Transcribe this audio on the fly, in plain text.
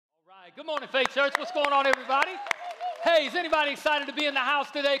right. Good morning, Faith Church. What's going on, everybody? Hey, is anybody excited to be in the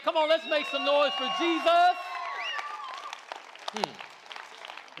house today? Come on, let's make some noise for Jesus.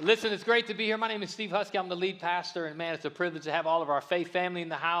 Listen, it's great to be here. My name is Steve Husky. I'm the lead pastor, and man, it's a privilege to have all of our faith family in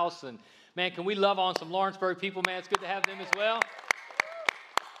the house. And man, can we love on some Lawrenceburg people? Man, it's good to have them as well.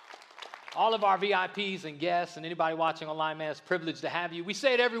 All of our VIPs and guests and anybody watching online, man, it's a privilege to have you. We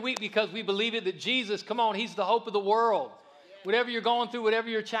say it every week because we believe it that Jesus, come on, he's the hope of the world. Whatever you're going through, whatever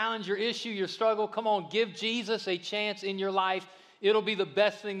your challenge, your issue, your struggle, come on, give Jesus a chance in your life. It'll be the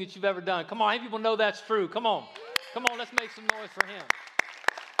best thing that you've ever done. Come on, how many people know that's true? Come on, let's make some noise for him.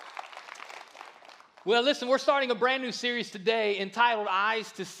 Well, listen, we're starting a brand new series today entitled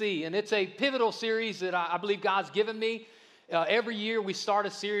Eyes to See, and it's a pivotal series that I believe God's given me. Every year we start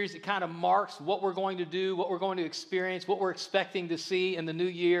a series that kind of marks what we're going to do, what we're going to experience, what we're expecting to see in the new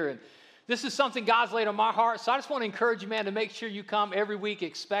year. And this is something God's laid on my heart, so I just want to encourage you, man, to make sure you come every week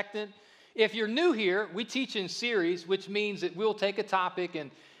expectant. If you're new here, we teach in series, which means that we'll take a topic, and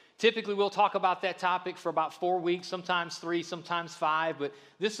typically we'll talk about that topic for about 4 weeks, sometimes 3, sometimes 5, but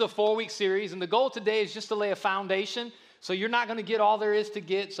this is a 4-week series, and the goal today is just to lay a foundation. So you're not going to get all there is to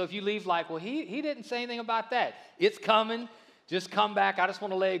get. So if you leave like, well, he didn't say anything about that. It's coming. Just come back. I just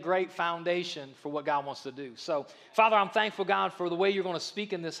want to lay a great foundation for what God wants to do. So, Father, I'm thankful, God, for the way you're going to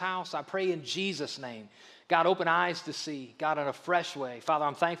speak in this house. I pray in Jesus' name. God, open eyes to see. God, in a fresh way. Father,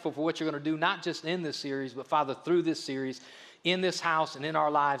 I'm thankful for what you're going to do, not just in this series, but, Father, through this series, in this house and in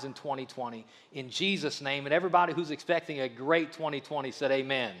our lives in 2020. In Jesus' name. And everybody who's expecting a great 2020 said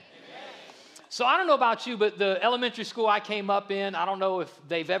amen. So I don't know about you, but the elementary school I came up in, I don't know if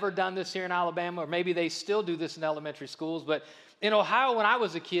they've ever done this here in Alabama, or maybe they still do this in elementary schools, but in Ohio when I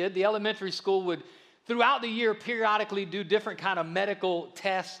was a kid, the elementary school would, throughout the year, periodically do different kind of medical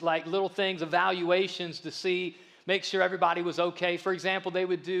tests, like little things, evaluations to see, make sure everybody was okay. For example, they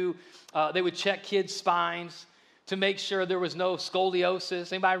would check kids' spines to make sure there was no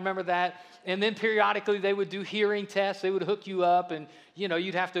scoliosis. Anybody remember that? And then periodically they would do hearing tests. They would hook you up and,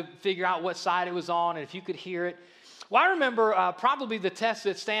 you'd have to figure out what side it was on and if you could hear it. Well, I remember probably the test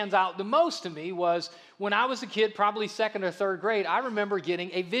that stands out the most to me was when I was a kid, probably 2nd or 3rd grade, I remember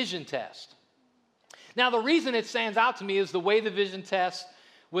getting a vision test. Now, the reason it stands out to me is the way the vision test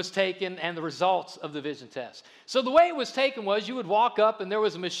was taken and the results of the vision test. So the way it was taken was you would walk up and there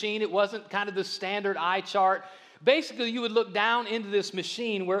was a machine. It wasn't kind of the standard eye chart. Basically, you would look down into this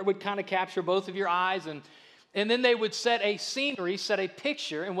machine where it would kind of capture both of your eyes, and then they would set a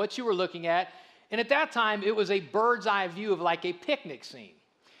picture in what you were looking at. And at that time, it was a bird's eye view of like a picnic scene.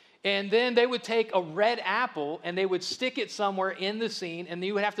 And then they would take a red apple and they would stick it somewhere in the scene, and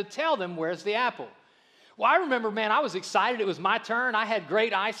you would have to tell them, where's the apple? Well, I remember, man, I was excited. It was my turn. I had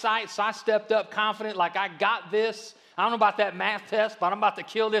great eyesight, so I stepped up confident, like I got this. I don't know about that math test, but I'm about to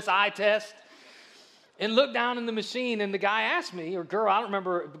kill this eye test. And looked down in the machine, and the guy asked me, or girl, I don't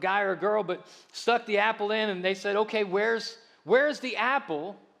remember a guy or a girl, but stuck the apple in, and they said, okay, where's the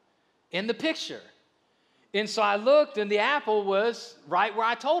apple in the picture? And so I looked, and the apple was right where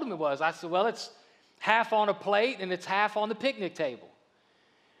I told him it was. I said, well, it's half on a plate, and it's half on the picnic table.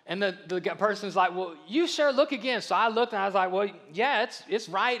 And the person's like, well, you sure look again. So I looked, and I was like, well, yeah, it's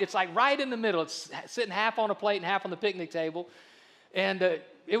right. It's like right in the middle. It's sitting half on a plate and half on the picnic table. And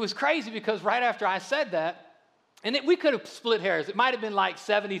it was crazy because right after I said that, and we could have split hairs. It might have been like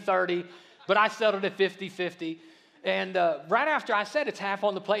 70-30, but I settled at 50-50. And right after I said it's half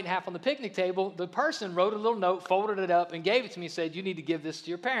on the plate and half on the picnic table, the person wrote a little note, folded it up, and gave it to me and said, you need to give this to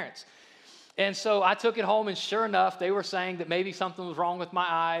your parents. And so I took it home, and sure enough, they were saying that maybe something was wrong with my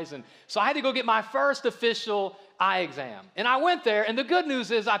eyes. And so I had to go get my first official eye exam. And I went there, and the good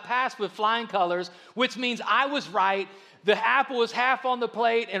news is I passed with flying colors, which means I was right. The apple was half on the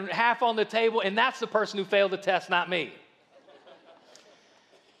plate and half on the table, and that's the person who failed the test, not me.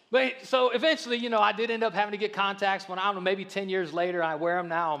 But so eventually, I did end up having to get contacts when, I don't know, maybe 10 years later. I wear them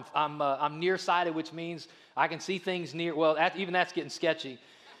now. I'm nearsighted, which means I can see things near. Well, even that's getting sketchy.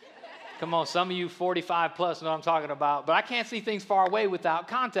 Come on, some of you 45 plus know what I'm talking about. But I can't see things far away without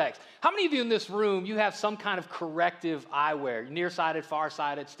contacts. How many of you in this room, you have some kind of corrective eyewear? Nearsighted,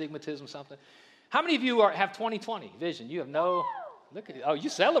 farsighted, stigmatism, something? How many of you have 20/20 vision? You have no, look at it. Oh, you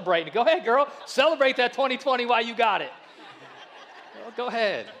celebrating. Go ahead, girl. Celebrate that 20/20 while you got it. Well, go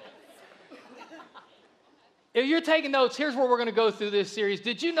ahead. If you're taking notes, here's where we're going to go through this series.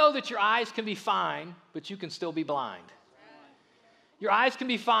 Did you know that your eyes can be fine, but you can still be blind? Your eyes can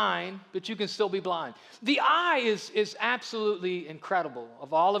be fine, but you can still be blind. The eye is absolutely incredible.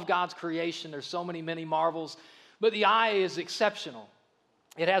 Of all of God's creation, there's so many marvels, but the eye is exceptional.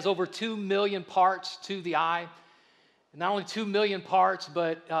 It has over 2 million parts to the eye. Not only 2 million parts,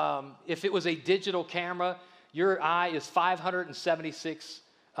 but if it was a digital camera, your eye is 576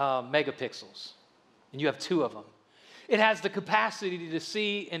 megapixels, and you have 2 of them. It has the capacity to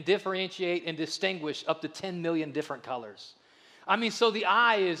see and differentiate and distinguish up to 10 million different colors. I mean, so the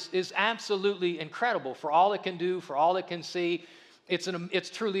eye is absolutely incredible for all it can do, for all it can see.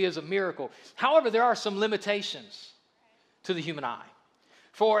 It truly is a miracle. However, there are some limitations to the human eye.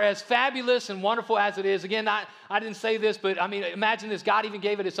 For as fabulous and wonderful as it is, again, I didn't say this, but I mean, imagine this. God even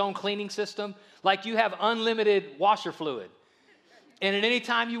gave it its own cleaning system. Like you have unlimited washer fluid. And at any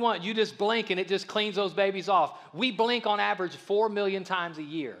time you want, you just blink and it just cleans those babies off. We blink on average 4 million times a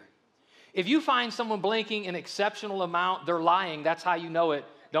year. If you find someone blinking an exceptional amount, they're lying. That's how you know it.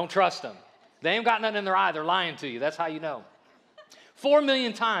 Don't trust them. They ain't got nothing in their eye. They're lying to you. That's how you know. 4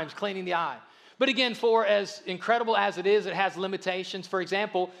 million times cleaning the eye. But again, for as incredible as it is, it has limitations. For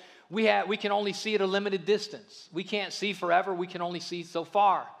example, we can only see at a limited distance. We can't see forever. We can only see so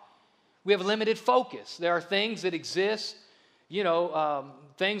far. We have limited focus. There are things that exist,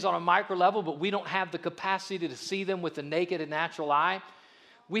 things on a micro level, but we don't have the capacity to see them with the naked and natural eye.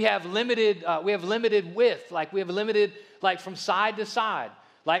 We have limited width, like we have limited, like from side to side.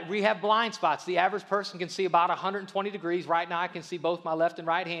 Like we have blind spots. The average person can see about 120 degrees. Right now I can see both my left and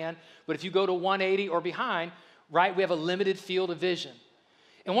right hand. But if you go to 180 or behind, right, we have a limited field of vision.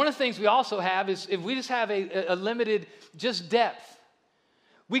 And one of the things we also have is if we just have a limited just depth.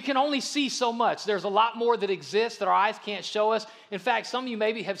 We can only see so much. There's a lot more that exists that our eyes can't show us. In fact, some of you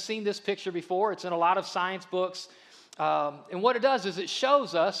maybe have seen this picture before. It's in a lot of science books. And what it does is it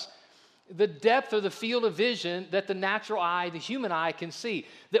shows us the depth or the field of vision that the natural eye, the human eye, can see.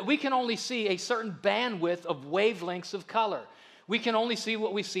 That we can only see a certain bandwidth of wavelengths of color. We can only see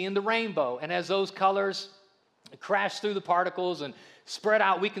what we see in the rainbow. And as those colors crash through the particles and spread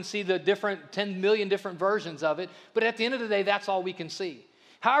out, we can see the 10 million different versions of it. But at the end of the day, that's all we can see.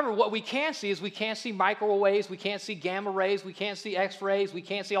 However, what we can see is we can't see microwave waves, we can't see gamma rays, we can't see X-rays, we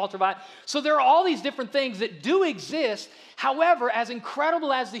can't see ultraviolet. So there are all these different things that do exist. However, as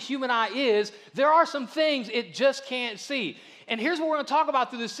incredible as the human eye is, there are some things it just can't see. And here's what we're going to talk about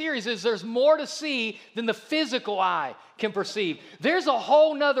through this series is there's more to see than the physical eye can perceive. There's a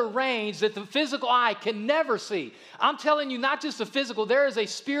whole nother range that the physical eye can never see. I'm telling you, not just the physical, there is a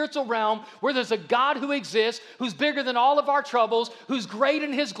spiritual realm where there's a God who exists, who's bigger than all of our troubles, who's great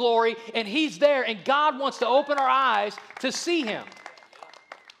in his glory, and he's there, and God wants to open our eyes to see him.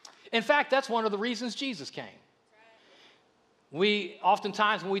 In fact, that's one of the reasons Jesus came. We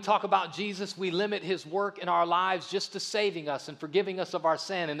oftentimes, when we talk about Jesus, we limit his work in our lives just to saving us and forgiving us of our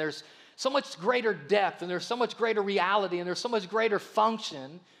sin. And there's so much greater depth, and there's so much greater reality, and there's so much greater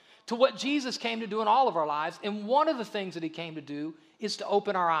function to what Jesus came to do in all of our lives. And one of the things that he came to do is to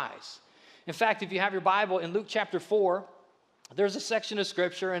open our eyes. In fact, if you have your Bible, in Luke chapter 4, there's a section of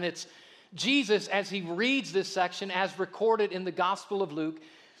scripture, and it's Jesus as he reads this section as recorded in the Gospel of Luke.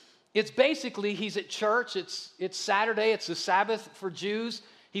 It's basically, he's at church, it's Saturday, it's the Sabbath for Jews,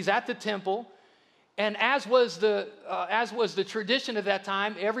 he's at the temple, and as was the tradition of that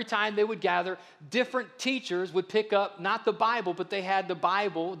time, every time they would gather, different teachers would pick up, not the Bible, but they had the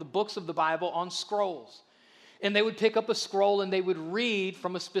Bible, the books of the Bible on scrolls. And they would pick up a scroll and they would read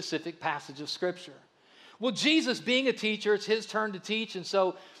from a specific passage of Scripture. Well, Jesus, being a teacher, it's his turn to teach, and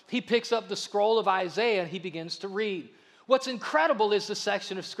so he picks up the scroll of Isaiah and he begins to read. What's incredible is the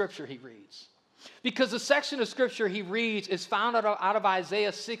section of Scripture he reads. Because the section of Scripture he reads is found out of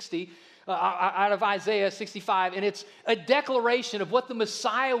Isaiah 60, out of Isaiah 65, and it's a declaration of what the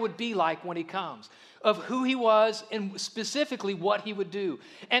Messiah would be like when he comes, of who he was and specifically what he would do.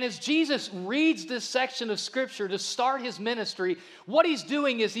 And as Jesus reads this section of Scripture to start his ministry, what he's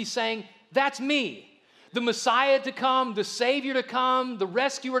doing is he's saying, that's me. The Messiah to come, the Savior to come, the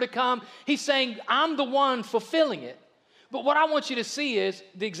rescuer to come. He's saying, I'm the one fulfilling it. But what I want you to see is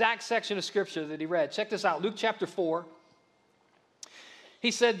the exact section of Scripture that he read. Check this out, Luke chapter 4.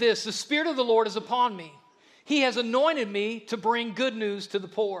 He said this, the Spirit of the Lord is upon me. He has anointed me to bring good news to the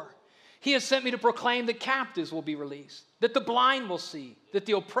poor. He has sent me to proclaim that captives will be released, that the blind will see, that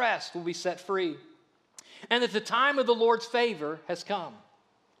the oppressed will be set free, and that the time of the Lord's favor has come.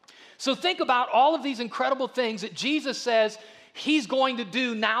 So think about all of these incredible things that Jesus says he's going to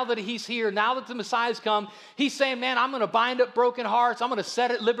do now that he's here, now that the Messiah's come. He's saying, man, I'm going to bind up broken hearts. I'm going to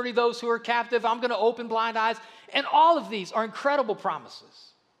set at liberty those who are captive. I'm going to open blind eyes. And all of these are incredible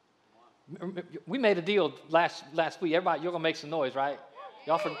promises. We made a deal last week. Everybody, you're going to make some noise, right?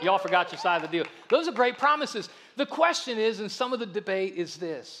 Y'all forgot your side of the deal. Those are great promises. The question is, and some of the debate is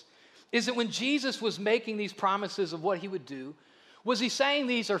this, is that when Jesus was making these promises of what he would do, Was he saying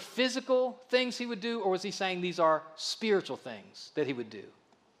these are physical things he would do, or was he saying these are spiritual things that he would do?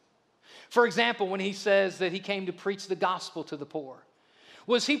 For example, when he says that he came to preach the gospel to the poor,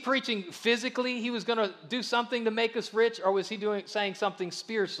 was he preaching physically he was going to do something to make us rich, or was he saying something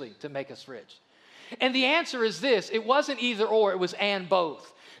spiritually to make us rich? And the answer is this: it wasn't either or, it was and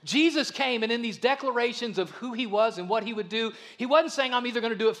both. Jesus came, and in these declarations of who he was and what he would do, he wasn't saying I'm either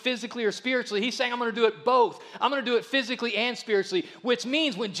going to do it physically or spiritually. He's saying I'm going to do it both. I'm going to do it physically and spiritually, which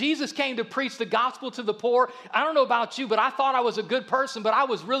means when Jesus came to preach the gospel to the poor, I don't know about you, but I thought I was a good person, but I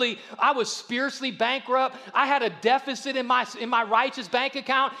was spiritually bankrupt. I had a deficit in my righteous bank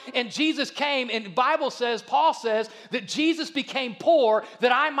account, and Jesus came, and the Bible says, Paul says, that Jesus became poor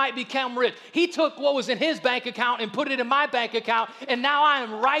that I might become rich. He took what was in his bank account and put it in my bank account, and now I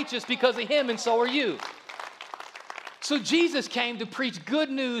am righteous because of him, and so are you. So Jesus came to preach good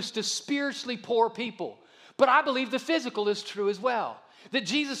news to spiritually poor people. But I believe the physical is true as well. That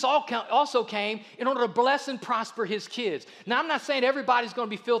Jesus also came in order to bless and prosper his kids. Now, I'm not saying everybody's going to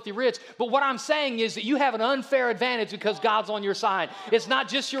be filthy rich, but what I'm saying is that you have an unfair advantage because God's on your side. It's not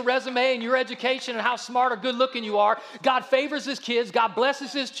just your resume and your education and how smart or good looking you are. God favors his kids. God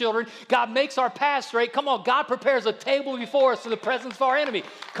blesses his children. God makes our path straight. Come on, God prepares a table before us in the presence of our enemy.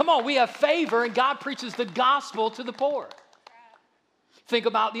 Come on, we have favor, and God preaches the gospel to the poor. Think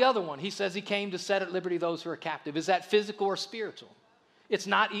about the other one. He says he came to set at liberty those who are captive. Is that physical or spiritual? It's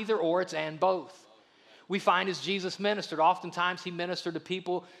not either or, it's and both. We find as Jesus ministered, oftentimes he ministered to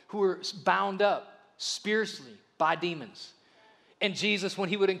people who were bound up spiritually by demons. And Jesus, when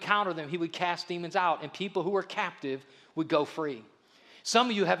he would encounter them, he would cast demons out, and people who were captive would go free. Some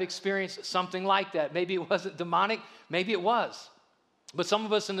of you have experienced something like that. Maybe it wasn't demonic, maybe it was. But some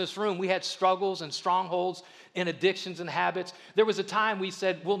of us in this room, we had struggles and strongholds and addictions and habits. There was a time we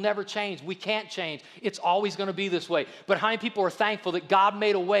said, we'll never change. We can't change. It's always going to be this way. But how many people are thankful that God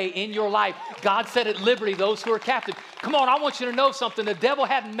made a way in your life? God set at liberty those who are captive. Come on, I want you to know something. The devil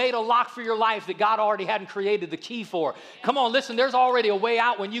hadn't made a lock for your life that God already hadn't created the key for. Come on, listen, there's already a way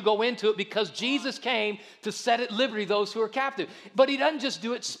out when you go into it because Jesus came to set at liberty those who are captive. But he doesn't just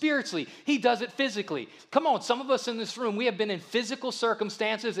do it spiritually. He does it physically. Come on, some of us in this room, we have been in physical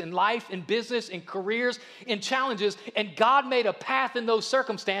circumstances in life, in business, in careers, in challenges, and God made a path in those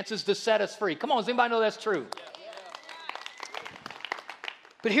circumstances to set us free. Come on, does anybody know that's true?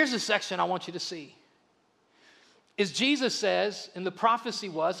 But here's a section I want you to see. Is Jesus says, and the prophecy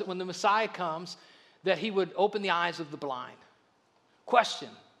was that when the Messiah comes, that he would open the eyes of the blind. Question,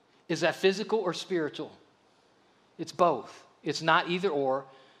 is that physical or spiritual? It's both. It's not either or,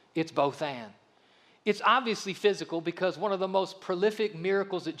 it's both and. It's obviously physical because one of the most prolific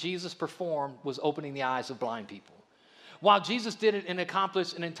miracles that Jesus performed was opening the eyes of blind people. While Jesus did it and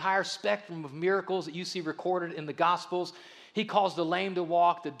accomplished an entire spectrum of miracles that you see recorded in the Gospels, he caused the lame to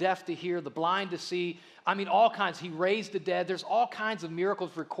walk, the deaf to hear, the blind to see. I mean, all kinds. He raised the dead. There's all kinds of miracles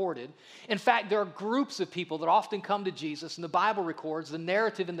recorded. In fact, there are groups of people that often come to Jesus, and the Bible records, the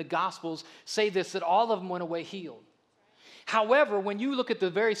narrative in the Gospels say this, that all of them went away healed. However, when you look at the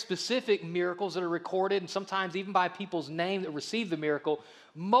very specific miracles that are recorded, and sometimes even by people's name that received the miracle,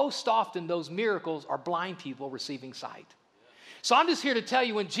 most often those miracles are blind people receiving sight. So I'm just here to tell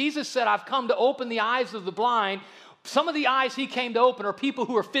you, when Jesus said, I've come to open the eyes of the blind, some of the eyes he came to open are people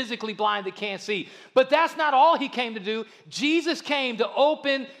who are physically blind that can't see. But that's not all he came to do. Jesus came to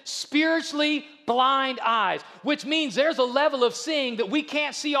open spiritually blind eyes, which means there's a level of seeing that we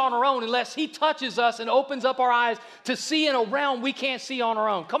can't see on our own unless he touches us and opens up our eyes to see in a realm we can't see on our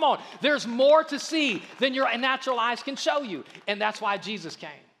own. Come on, there's more to see than your natural eyes can show you. And that's why Jesus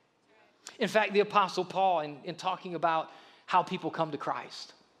came. In fact, the Apostle Paul, in talking about how people come to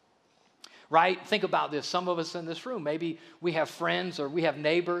Christ, right? Think about this. Some of us in this room, maybe we have friends or we have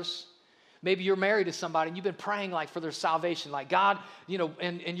neighbors. Maybe you're married to somebody and you've been praying like for their salvation, like God,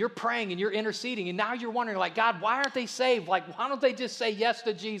 and you're praying and you're interceding, and now you're wondering, like, God, why aren't they saved? Like, why don't they just say yes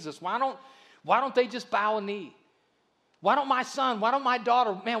to Jesus? Why don't they just bow a knee? Why don't my son, why don't my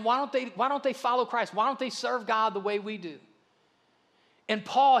daughter, man, why don't they follow Christ? Why don't they serve God the way we do? And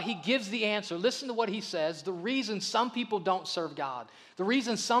Paul, he gives the answer. Listen to what he says. The reason some people don't serve God, the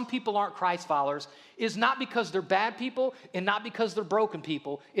reason some people aren't Christ followers is not because they're bad people and not because they're broken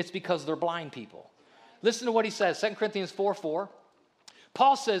people. It's because they're blind people. Listen to what he says, 2 Corinthians 4:4.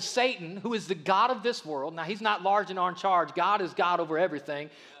 Paul says, Satan, who is the God of this world, now he's not large and on charge. God is God over everything.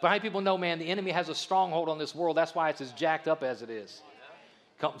 But how many people know, man, the enemy has a stronghold on this world. That's why it's as jacked up as it is.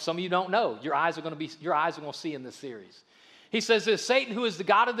 Some of you don't know. Your eyes are going to see in this series. He says this, Satan, who is the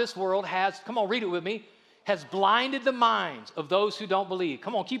God of this world, has, come on, read it with me, has blinded the minds of those who don't believe.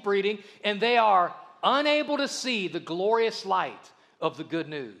 Come on, keep reading. And they are unable to see the glorious light of the good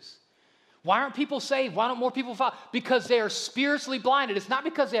news. Why aren't people saved? Why don't more people follow? Because they are spiritually blinded. It's not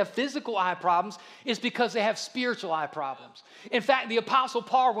because they have physical eye problems. It's because they have spiritual eye problems. In fact, the Apostle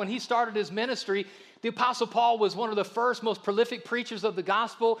Paul, when he started his ministry, the Apostle Paul was one of the first, most prolific preachers of the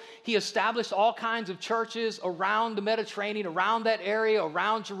gospel. He established all kinds of churches around the Mediterranean, around that area,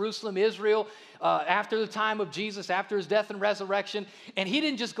 around Jerusalem, Israel, after the time of Jesus, after his death and resurrection. And he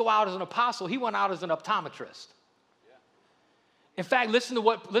didn't just go out as an apostle. He went out as an optometrist. In fact, listen to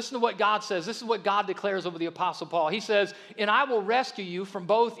what God says. This is what God declares over the Apostle Paul. He says, and I will rescue you from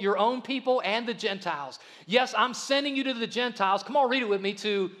both your own people and the Gentiles. Yes, I'm sending you to the Gentiles. Come on, read it with me.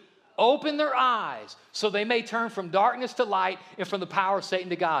 To open their eyes so they may turn from darkness to light and from the power of Satan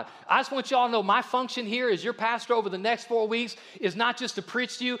to God. I just want y'all to know my function here as your pastor over the next 4 weeks is not just to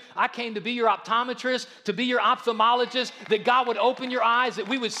preach to you. I came to be your optometrist, to be your ophthalmologist, that God would open your eyes, that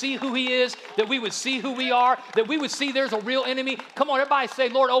we would see who he is, that we would see who we are, that we would see there's a real enemy. Come on, everybody say,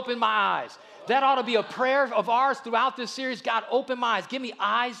 Lord, open my eyes. That ought to be a prayer of ours throughout this series. God, open my eyes. Give me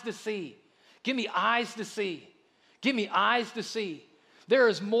eyes to see. Give me eyes to see. Give me eyes to see. There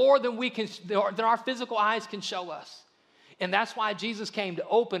is more than our physical eyes can show us. And that's why Jesus came, to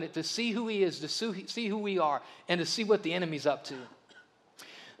open it, to see who he is, to see who we are, and to see what the enemy's up to.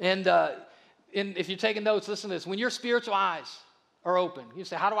 And if you're taking notes, listen to this. When your spiritual eyes are open, you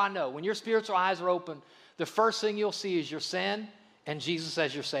say, how do I know? When your spiritual eyes are open, the first thing you'll see is your sin and Jesus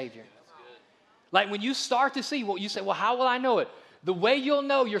as your Savior. Like when you start to see, you say, well, how will I know it? The way you'll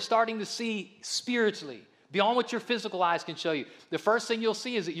know you're starting to see spiritually, beyond what your physical eyes can show you, the first thing you'll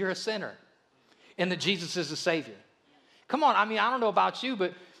see is that you're a sinner and that Jesus is the Savior. Come on, I mean, I don't know about you,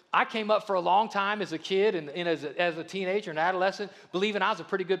 but I came up for a long time as a kid and as a teenager and adolescent believing I was a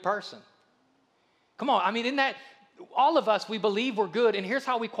pretty good person. Come on, I mean, isn't that, all of us, we believe we're good, and here's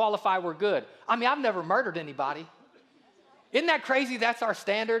how we qualify we're good. I mean, I've never murdered anybody. Isn't that crazy? That's our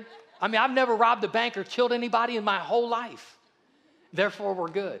standard. I mean, I've never robbed a bank or killed anybody in my whole life. Therefore, we're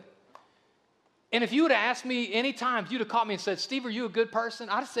good. And if you would have asked me any time, if you'd have caught me and said, Steve, are you a good person?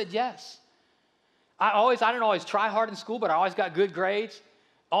 I'd have said yes. I didn't always try hard in school, but I always got good grades.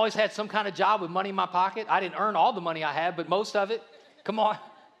 Always had some kind of job with money in my pocket. I didn't earn all the money I had, but most of it. Come on.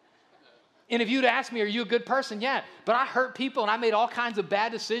 And if you'd asked me, are you a good person? Yeah. But I hurt people, and I made all kinds of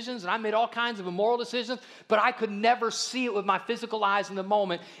bad decisions, and I made all kinds of immoral decisions, but I could never see it with my physical eyes in the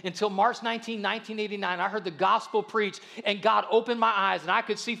moment until March 19, 1989. I heard the gospel preached, and God opened my eyes, and I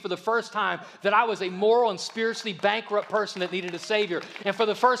could see for the first time that I was a moral and spiritually bankrupt person that needed a Savior. And for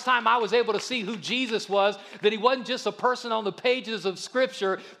the first time, I was able to see who Jesus was, that he wasn't just a person on the pages of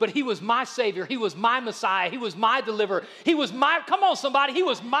Scripture, but he was my Savior. He was my Messiah. He was my deliverer. He was come on, somebody, he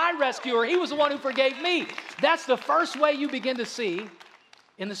was my rescuer. He was the one who forgave me. That's the first way you begin to see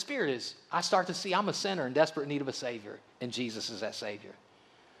in the Spirit is I start to see I'm a sinner in desperate need of a Savior, and Jesus is that Savior.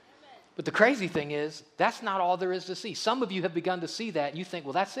 But the crazy thing is, that's not all there is to see. Some of you have begun to see that, and you think,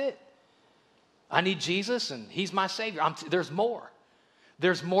 well, that's it. I need Jesus, and he's my Savior. There's more.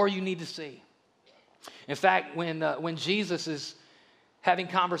 There's more you need to see. In fact, when Jesus is having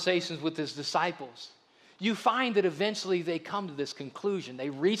conversations with his disciples, you find that eventually they come to this conclusion.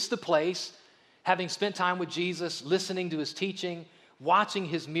 They reach the place, having spent time with Jesus, listening to his teaching, watching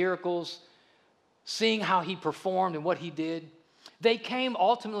his miracles, seeing how he performed and what he did. They came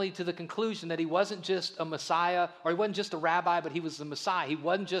ultimately to the conclusion that he wasn't just a Messiah, or he wasn't just a rabbi, but he was the Messiah. He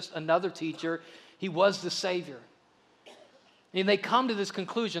wasn't just another teacher. He was the Savior. And they come to this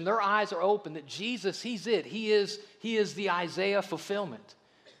conclusion. Their eyes are open that Jesus, he's it. He is the Isaiah fulfillment.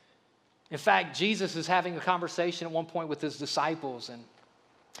 In fact, Jesus is having a conversation at one point with his disciples, and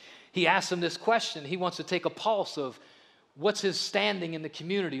he asks them this question. He wants to take a pulse of what's his standing in the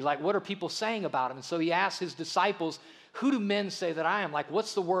community, like what are people saying about him? And so he asks his disciples, who do men say that I am? Like,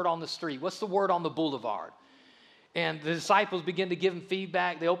 what's the word on the street? What's the word on the boulevard? And the disciples begin to give him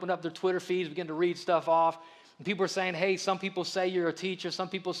feedback. They open up their Twitter feeds, begin to read stuff off. And people are saying, hey, some people say you're a teacher. Some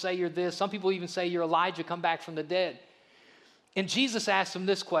people say you're this. Some people even say you're Elijah, come back from the dead. And Jesus asked them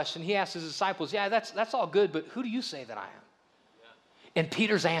this question. He asked his disciples, yeah, that's all good, but who do you say that I am? Yeah. And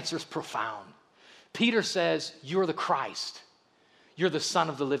Peter's answer is profound. Peter says, you're the Christ. You're the Son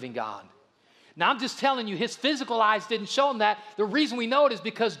of the living God. Now, I'm just telling you, his physical eyes didn't show him that. The reason we know it is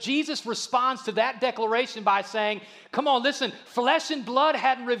because Jesus responds to that declaration by saying, come on, listen, flesh and blood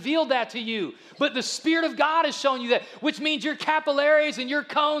hadn't revealed that to you, but the Spirit of God has shown you that, which means your capillaries and your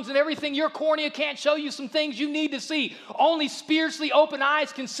cones and everything, your cornea can't show you some things you need to see. Only spiritually open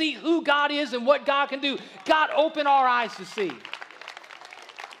eyes can see who God is and what God can do. God, open our eyes to see.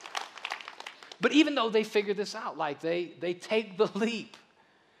 But even though they figure this out, like they take the leap,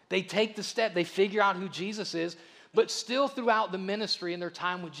 They take the step. They figure out who Jesus is. But still throughout the ministry and their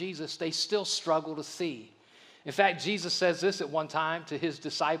time with Jesus, they still struggle to see. In fact, Jesus says this at one time to his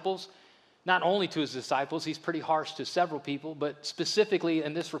disciples. Not only to his disciples, he's pretty harsh to several people, but specifically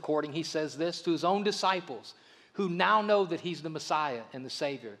in this recording, he says this to his own disciples who now know that he's the Messiah and the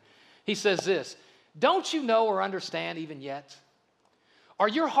Savior. He says this, don't you know or understand even yet? Are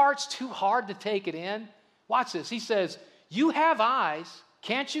your hearts too hard to take it in? Watch this. He says, you have eyes,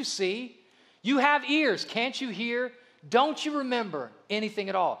 can't you see? You have ears, can't you hear? Don't you remember anything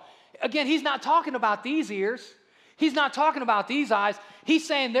at all? Again, he's not talking about these ears. He's not talking about these eyes. He's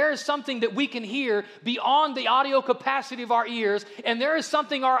saying there is something that we can hear beyond the audio capacity of our ears, and there is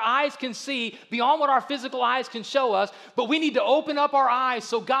something our eyes can see beyond what our physical eyes can show us, but we need to open up our eyes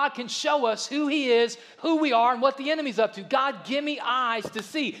so God can show us who he is, who we are, and what the enemy's up to. God, give me eyes to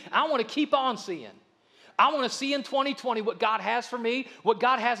see. I want to keep on seeing. I want to see in 2020 what God has for me, what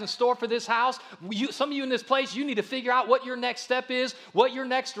God has in store for this house. Some of you in this place, you need to figure out what your next step is, what your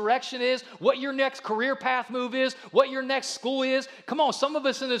next direction is, what your next career path move is, what your next school is. Come on, some of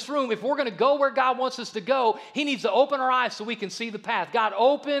us in this room, if we're going to go where God wants us to go, he needs to open our eyes so we can see the path. God,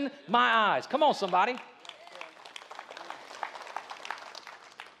 open my eyes. Come on, somebody.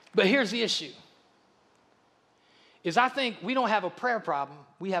 But here's the issue, is I think we don't have a prayer problem,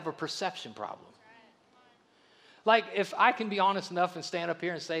 we have a perception problem. Like, if I can be honest enough and stand up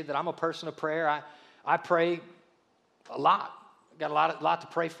here and say that I'm a person of prayer, I pray a lot. I've got a lot to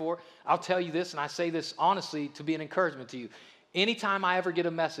pray for. I'll tell you this, and I say this honestly to be an encouragement to you. Anytime I ever get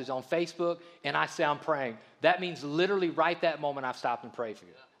a message on Facebook and I say I'm praying, that means literally right that moment I've stopped and prayed for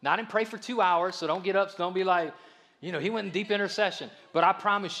you. Now, I didn't pray for 2 hours, so don't get up, so don't be like, he went in deep intercession. But I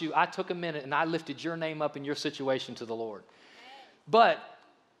promise you, I took a minute and I lifted your name up in your situation to the Lord. But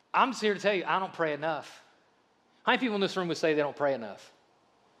I'm just here to tell you, I don't pray enough. How many people in this room would say they don't pray enough?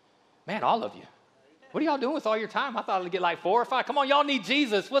 Man, all of you. What are y'all doing with all your time? I thought I'd get like 4 or 5. Come on, y'all need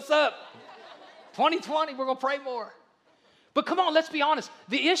Jesus. What's up? 2020, we're going to pray more. But come on, let's be honest.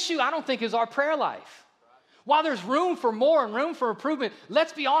 The issue, I don't think, is our prayer life. While there's room for more and room for improvement,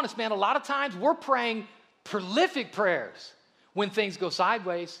 let's be honest, man. A lot of times we're praying prolific prayers when things go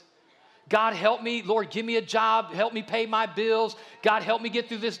sideways. God, help me. Lord, give me a job. Help me pay my bills. God, help me get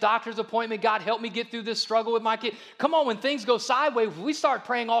through this doctor's appointment. God, help me get through this struggle with my kid. Come on, when things go sideways, we start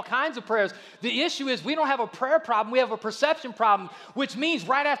praying all kinds of prayers. The issue is we don't have a prayer problem. We have a perception problem, which means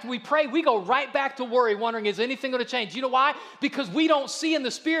right after we pray, we go right back to worry, wondering, is anything going to change? You know why? Because we don't see in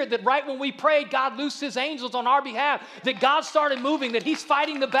the spirit that right when we prayed, God loosed his angels on our behalf, that God started moving, that he's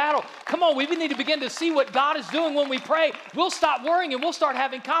fighting the battle. Come on, we need to begin to see what God is doing when we pray. We'll stop worrying and we'll start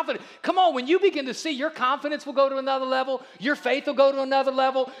having confidence. Come on, when you begin to see, your confidence will go to another level, your faith will go to another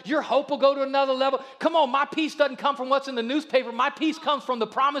level, your hope will go to another level. Come on, my peace doesn't come from what's in the newspaper. My peace comes from the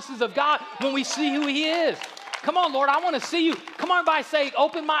promises of God when we see who he is. Come on, Lord, I want to see you. Come on, by say,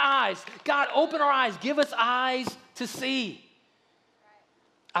 open my eyes. God, open our eyes. Give us eyes to see.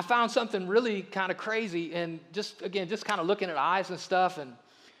 I found something really kind of crazy, and just kind of looking at eyes and stuff, and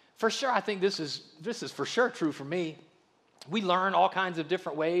for sure, I think this is for sure true for me. We learn all kinds of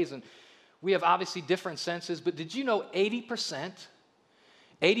different ways, and we have obviously different senses, but did you know 80%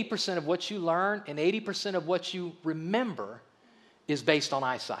 of what you learn and 80% of what you remember is based on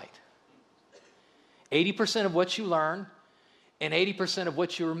eyesight? 80% of what you learn and 80% of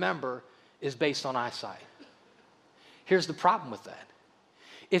what you remember is based on eyesight. Here's the problem with that.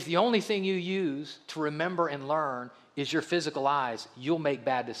 If the only thing you use to remember and learn is your physical eyes, you'll make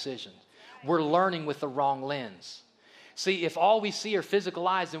bad decisions. We're learning with the wrong lens. See, if all we see are physical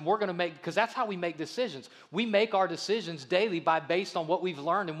eyes, then we're going to make, because that's how we make decisions. We make our decisions daily based on what we've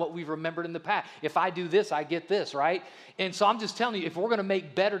learned and what we've remembered in the past. If I do this, I get this, right? And so I'm just telling you, if we're going to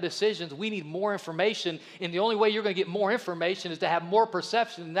make better decisions, we need more information. And the only way you're going to get more information is to have more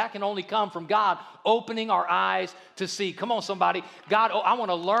perception. And that can only come from God opening our eyes to see. Come on, somebody. God, I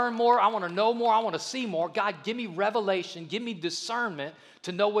want to learn more. I want to know more. I want to see more. God, give me revelation. Give me discernment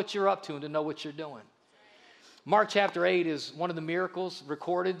to know what you're up to and to know what you're doing. Mark chapter 8 is one of the miracles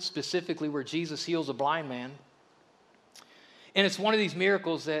recorded specifically where Jesus heals a blind man. And it's one of these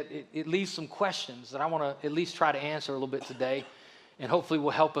miracles that it leaves some questions that I want to at least try to answer a little bit today, and hopefully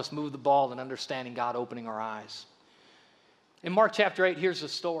will help us move the ball in understanding God opening our eyes. In Mark chapter 8, here's the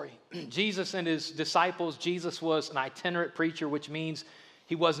story. Jesus and his disciples, Jesus was an itinerant preacher, which means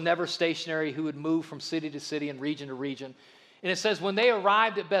he was never stationary, who would move from city to city and region to region. And it says, when they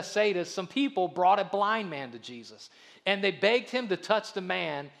arrived at Bethsaida, some people brought a blind man to Jesus, and they begged him to touch the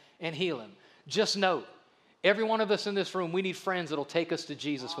man and heal him. Just note, every one of us in this room, we need friends that'll take us to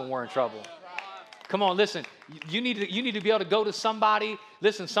Jesus when we're in trouble. Come on, listen. You need to be able to go to somebody.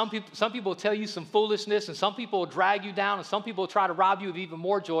 Listen, some people will tell you some foolishness, and some people will drag you down, and some people will try to rob you of even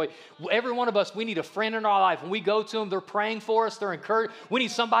more joy. Every one of us, we need a friend in our life. When we go to them, they're praying for us. They're encouraged. We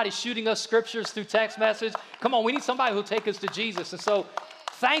need somebody shooting us scriptures through text message. Come on, we need somebody who'll take us to Jesus. And so,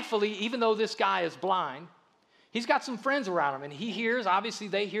 thankfully, even though this guy is blind, he's got some friends around him, and he hears, obviously,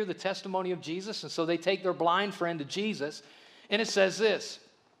 they hear the testimony of Jesus, and so they take their blind friend to Jesus. And it says this.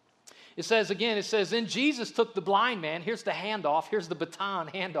 It says, then Jesus took the blind man. Here's the handoff. Here's the baton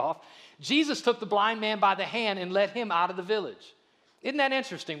handoff. Jesus took the blind man by the hand and led him out of the village. Isn't that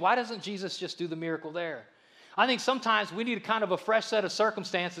interesting? Why doesn't Jesus just do the miracle there? I think sometimes we need a kind of a fresh set of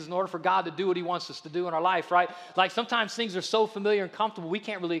circumstances in order for God to do what he wants us to do in our life, right? Like sometimes things are so familiar and comfortable, we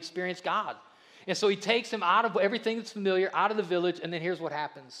can't really experience God. And so he takes him out of everything that's familiar, out of the village, and then here's what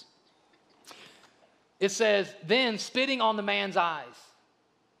happens. It says, then spitting on the man's eyes.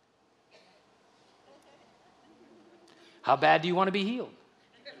 How bad do you want to be healed?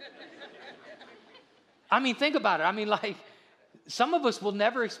 I mean, think about it. I mean, like, some of us will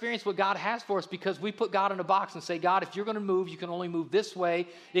never experience what God has for us because we put God in a box and say, God, if you're going to move, you can only move this way.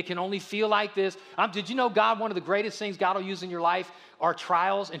 It can only feel like this. Did you know, God, one of the greatest things God will use in your life are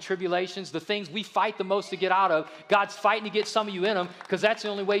trials and tribulations, the things we fight the most to get out of. God's fighting to get some of you in them because that's the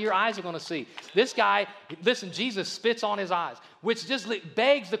only way your eyes are going to see. This guy, listen, Jesus spits on his eyes, which just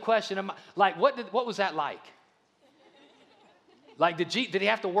begs the question, like, what was that like? Like, did he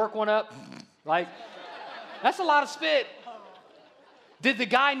have to work one up? Like, that's a lot of spit. Did the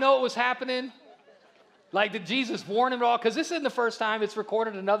guy know it was happening? Like, did Jesus warn him at all? Because this isn't the first time. It's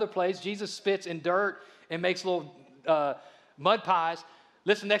recorded in another place. Jesus spits in dirt and makes little mud pies.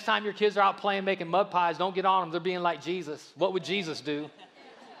 Listen, next time your kids are out playing, making mud pies, don't get on them. They're being like Jesus. What would Jesus do?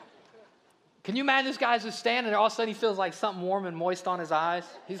 Can you imagine this guy's just standing there, all of a sudden he feels like something warm and moist on his eyes?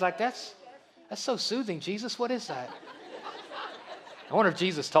 He's like, that's so soothing, Jesus. What is that? I wonder if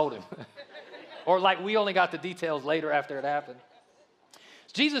Jesus told him. Or like we only got the details later after it happened.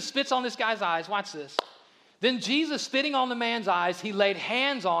 Jesus spits on this guy's eyes. Watch this. Then Jesus, spitting on the man's eyes, he laid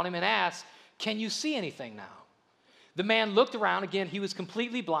hands on him and asked, can you see anything now? The man looked around. Again, he was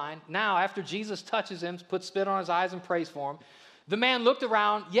completely blind. Now, after Jesus touches him, puts spit on his eyes and prays for him, the man looked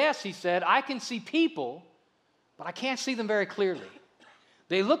around. Yes, he said, I can see people, but I can't see them very clearly.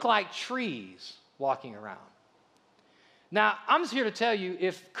 They look like trees walking around. Now, I'm just here to tell you,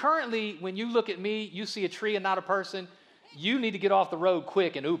 if currently when you look at me, you see a tree and not a person, you need to get off the road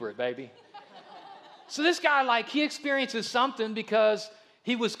quick and Uber it, baby. So this guy, like, he experiences something because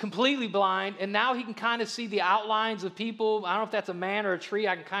he was completely blind, and now he can kind of see the outlines of people. I don't know if that's a man or a tree.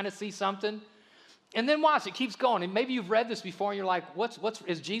 I can kind of see something. And then watch, it keeps going. And maybe you've read this before, and you're like,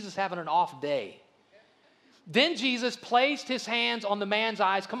 is Jesus having an off day? Then Jesus placed his hands on the man's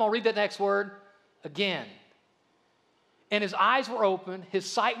eyes. Come on, read that next word. Again. And his eyes were open, his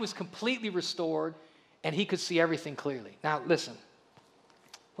sight was completely restored, and he could see everything clearly. Now, listen,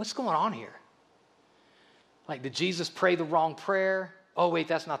 what's going on here? Like, did Jesus pray the wrong prayer? Oh, wait,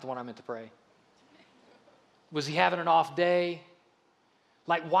 that's not the one I meant to pray. Was he having an off day?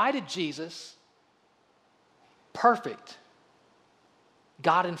 Like, why did Jesus, perfect,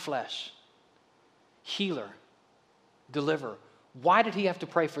 God in flesh, healer, deliverer, why did he have to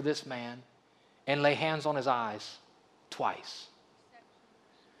pray for this man and lay hands on his eyes twice?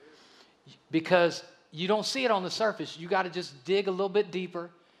 Because you don't see it on the surface. You got to just dig a little bit deeper.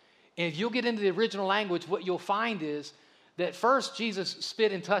 And if you'll get into the original language, what you'll find is that first Jesus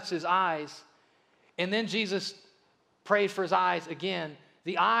spit and touched his eyes, and then Jesus prayed for his eyes again.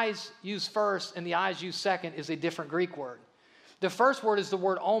 The eyes used first and the eyes used second is a different Greek word. The first word is the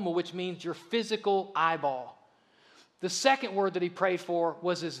word oma, which means your physical eyeball. The second word that he prayed for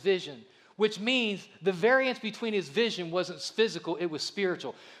was his vision, which means the variance between his vision wasn't physical, it was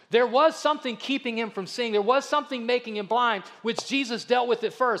spiritual. There was something keeping him from seeing. There was something making him blind, which Jesus dealt with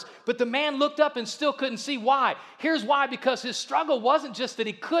at first. But the man looked up and still couldn't see. Why? Here's why. Because his struggle wasn't just that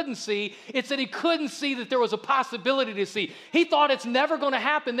he couldn't see, it's that he couldn't see that there was a possibility to see. He thought it's never going to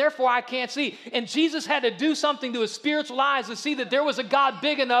happen, therefore I can't see. And Jesus had to do something to his spiritual eyes to see that there was a God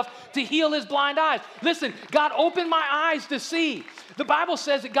big enough to heal his blind eyes. Listen, God opened my eyes to see. The Bible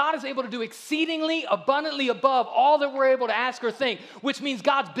says that God is able to do exceedingly abundantly above all that we're able to ask or think, which means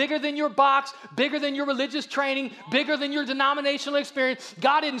God's bigger than your box, bigger than your religious training, bigger than your denominational experience.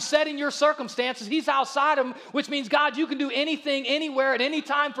 God isn't set in your circumstances. He's outside of them, which means, God, you can do anything, anywhere, at any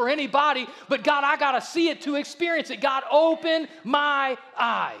time for anybody, but God, I got to see it to experience it. God, open my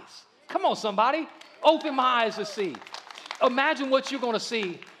eyes. Come on, somebody. Open my eyes to see. Imagine what you're going to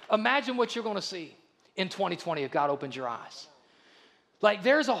see. Imagine what you're going to see in 2020 if God opens your eyes. Like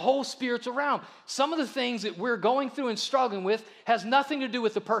there's a whole spiritual realm. Some of the things that we're going through and struggling with has nothing to do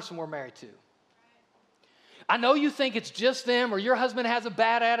with the person we're married to. I know you think it's just them, or your husband has a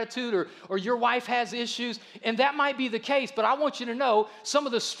bad attitude, or your wife has issues, and that might be the case, but I want you to know some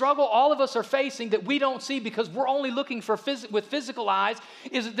of the struggle all of us are facing that we don't see because we're only looking for with physical eyes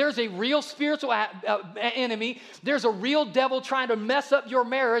is that there's a real spiritual enemy. There's a real devil trying to mess up your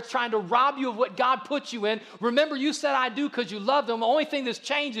marriage, trying to rob you of what God put you in. Remember, you said I do because you love them. The only thing that's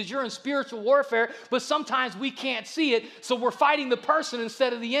changed is you're in spiritual warfare, but sometimes we can't see it, so we're fighting the person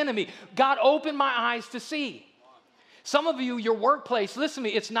instead of the enemy. God opened my eyes to see. Some of you, your workplace, listen to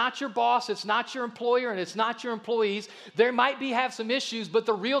me, it's not your boss, it's not your employer, and it's not your employees. There might have some issues, but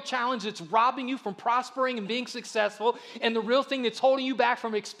the real challenge that's robbing you from prospering and being successful, and the real thing that's holding you back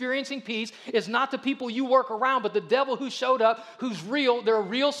from experiencing peace is not the people you work around, but the devil who showed up, who's real. There are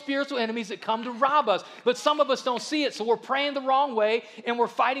real spiritual enemies that come to rob us, but some of us don't see it, so we're praying the wrong way, and we're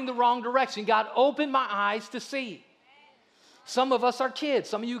fighting the wrong direction. God, open my eyes to see. Some of us are kids.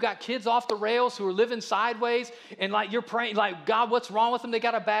 Some of you got kids off the rails who are living sideways, and like you're praying, like, God, what's wrong with them? They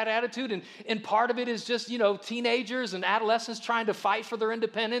got a bad attitude, and part of it is just, teenagers and adolescents trying to fight for their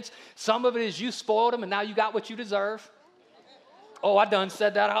independence. Some of it is you spoiled them, and now you got what you deserve. Oh, I done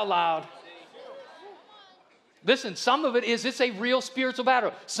said that out loud. Listen, some of it is it's a real spiritual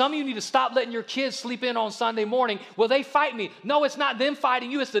battle. Some of you need to stop letting your kids sleep in on Sunday morning. Well, they fight me. No, it's not them fighting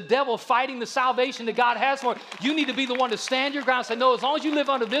you. It's the devil fighting the salvation that God has for them. You need to be the one to stand your ground and say, no, as long as you live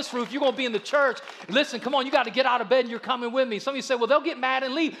under this roof, you're going to be in the church. Listen, come on, you got to get out of bed and you're coming with me. Some of you say, well, they'll get mad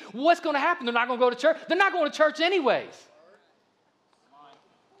and leave. What's going to happen? They're not going to go to church. They're not going to church anyways.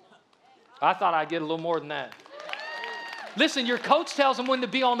 I thought I'd get a little more than that. Listen, your coach tells them when to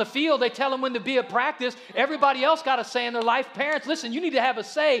be on the field. They tell them when to be at practice. Everybody else got a say in their life. Parents, listen, you need to have a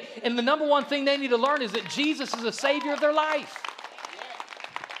say. And the number one thing they need to learn is that Jesus is the Savior of their life.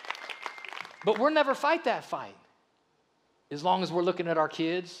 But we'll never fight that fight as long as we're looking at our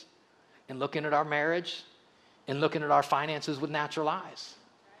kids and looking at our marriage and looking at our finances with natural eyes.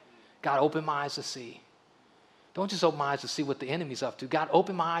 God, open my eyes to see. Don't just open my eyes to see what the enemy's up to. God,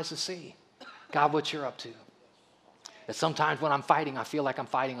 open my eyes to see, God, what you're up to. That sometimes when I'm fighting, I feel like I'm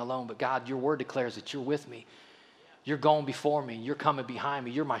fighting alone. But God, your word declares that you're with me. You're going before me. You're coming behind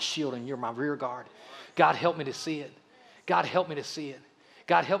me. You're my shield and you're my rear guard. God, help me to see it. God, help me to see it.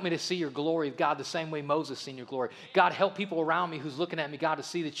 God, help me to see your glory, God, the same way Moses seen your glory. God, help people around me who's looking at me, God, to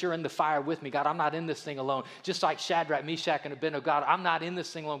see that you're in the fire with me. God, I'm not in this thing alone. Just like Shadrach, Meshach, and Abednego, God, I'm not in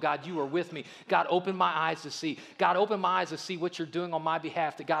this thing alone. God, you are with me. God, open my eyes to see. God, open my eyes to see what you're doing on my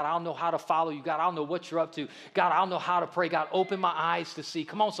behalf. That, God, I'll know how to follow you. God, I'll know what you're up to. God, I'll know how to pray. God, open my eyes to see.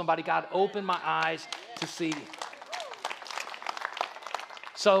 Come on, somebody. God, open my eyes to see.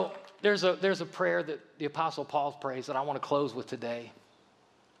 So there's a prayer that the Apostle Paul prays that I want to close with today.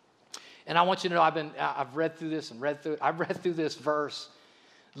 And I want you to know I've read through this and read through it. I've read through this verse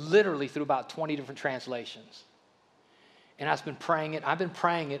literally through about 20 different translations. And I've been praying it. I've been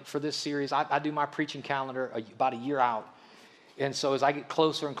praying it for this series. I do my preaching calendar about a year out. And so as I get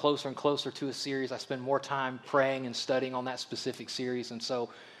closer and closer and closer to a series, I spend more time praying and studying on that specific series. And so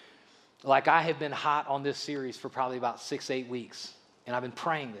like I have been hot on this series for probably about 6-8 weeks. And I've been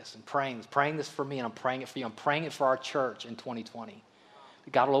praying this and praying this for me, and I'm praying it for you. I'm praying it for our church in 2020.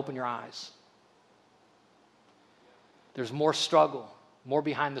 God will open your eyes. There's more struggle, more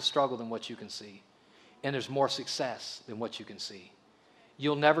behind the struggle than what you can see. And there's more success than what you can see.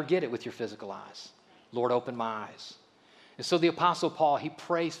 You'll never get it with your physical eyes. Lord, open my eyes. And so the Apostle Paul, he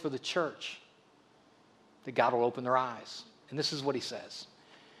prays for the church that God will open their eyes. And this is what he says.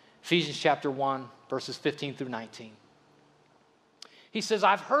 Ephesians chapter 1, verses 15 through 19. He says,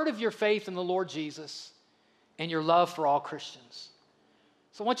 I've heard of your faith in the Lord Jesus and your love for all Christians.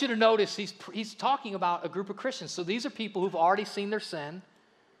 So I want you to notice he's talking about a group of Christians. So these are people who've already seen their sin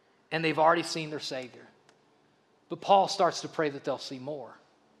and they've already seen their Savior. But Paul starts to pray that they'll see more.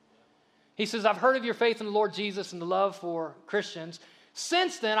 He says, I've heard of your faith in the Lord Jesus and the love for Christians.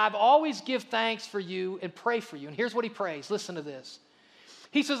 Since then, I've always give thanks for you and pray for you. And here's what he prays. Listen to this.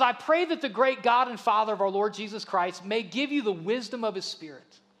 He says, I pray that the great God and Father of our Lord Jesus Christ may give you the wisdom of his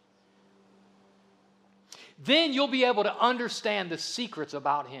Spirit. Then you'll be able to understand the secrets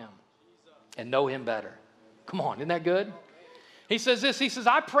about him and know him better. Come on, isn't that good? He says this, he says,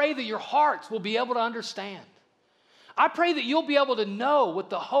 I pray that your hearts will be able to understand. I pray that you'll be able to know what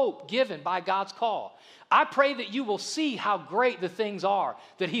the hope given by God's call. I pray that you will see how great the things are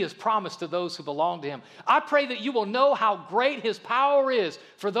that he has promised to those who belong to him. I pray that you will know how great his power is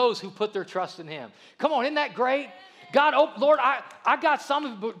for those who put their trust in him. Come on, isn't that great? God, oh, Lord, I got some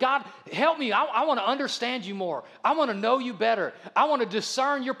of it, but God, help me. I want to understand you more. I want to know you better. I want to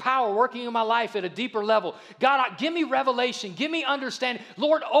discern your power working in my life at a deeper level. God, give me revelation. Give me understanding.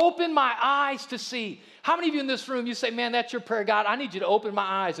 Lord, open my eyes to see. How many of you in this room, you say, man, that's your prayer. God, I need you to open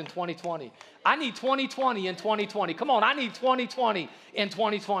my eyes in 2020. I need 2020 in 2020. Come on, I need 2020 in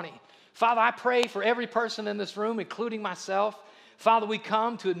 2020. Father, I pray for every person in this room, including myself. Father, we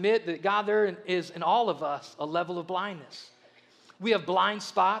come to admit that, God, there is in all of us a level of blindness. We have blind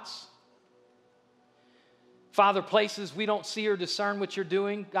spots. Father, places we don't see or discern what you're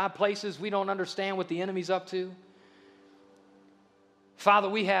doing. God, places we don't understand what the enemy's up to. Father,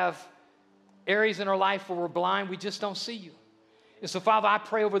 we have areas in our life where we're blind, we just don't see you. And so, Father, I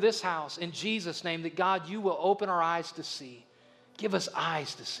pray over this house in Jesus' name that, God, you will open our eyes to see. Give us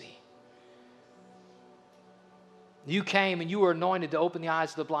eyes to see. You came and you were anointed to open the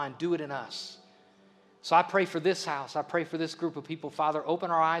eyes of the blind. Do it in us. So I pray for this house. I pray for this group of people. Father, open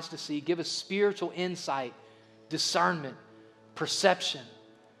our eyes to see. Give us spiritual insight, discernment, perception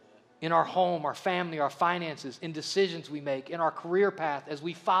in our home, our family, our finances, in decisions we make, in our career path as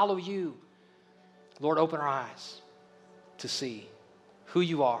we follow you. Lord, open our eyes to see who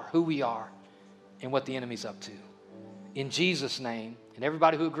you are, who we are, and what the enemy's up to. In Jesus' name. And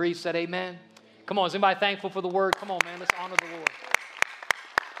everybody who agrees said amen. Come on, is anybody thankful for the word? Come on, man, let's honor the Lord.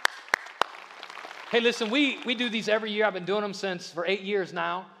 Hey, listen, we do these every year. I've been doing them for 8 years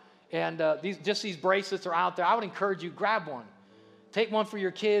now. And these bracelets are out there. I would encourage you, grab one. Take one for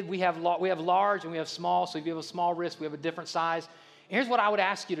your kid. We have large and we have small. So if you have a small wrist, we have a different size. And here's what I would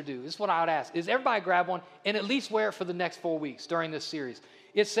ask you to do. This is what I would ask. Is everybody grab one and at least wear it for the next 4 weeks during this series.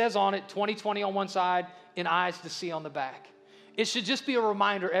 It says on it, 2020 on one side and eyes to see on the back. It should just be a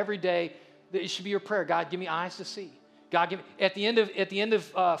reminder every day that it should be your prayer. God, give me eyes to see. God, give me. At the end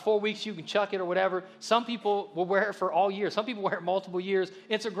of 4 weeks, you can chuck it or whatever. Some people will wear it for all year. Some people wear it multiple years.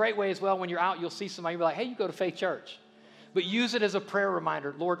 It's a great way as well. When you're out, you'll see somebody. You'll be like, hey, you go to Faith Church. But use it as a prayer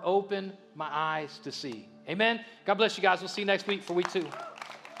reminder. Lord, open my eyes to see. Amen. God bless you guys. We'll see you next week for week 2.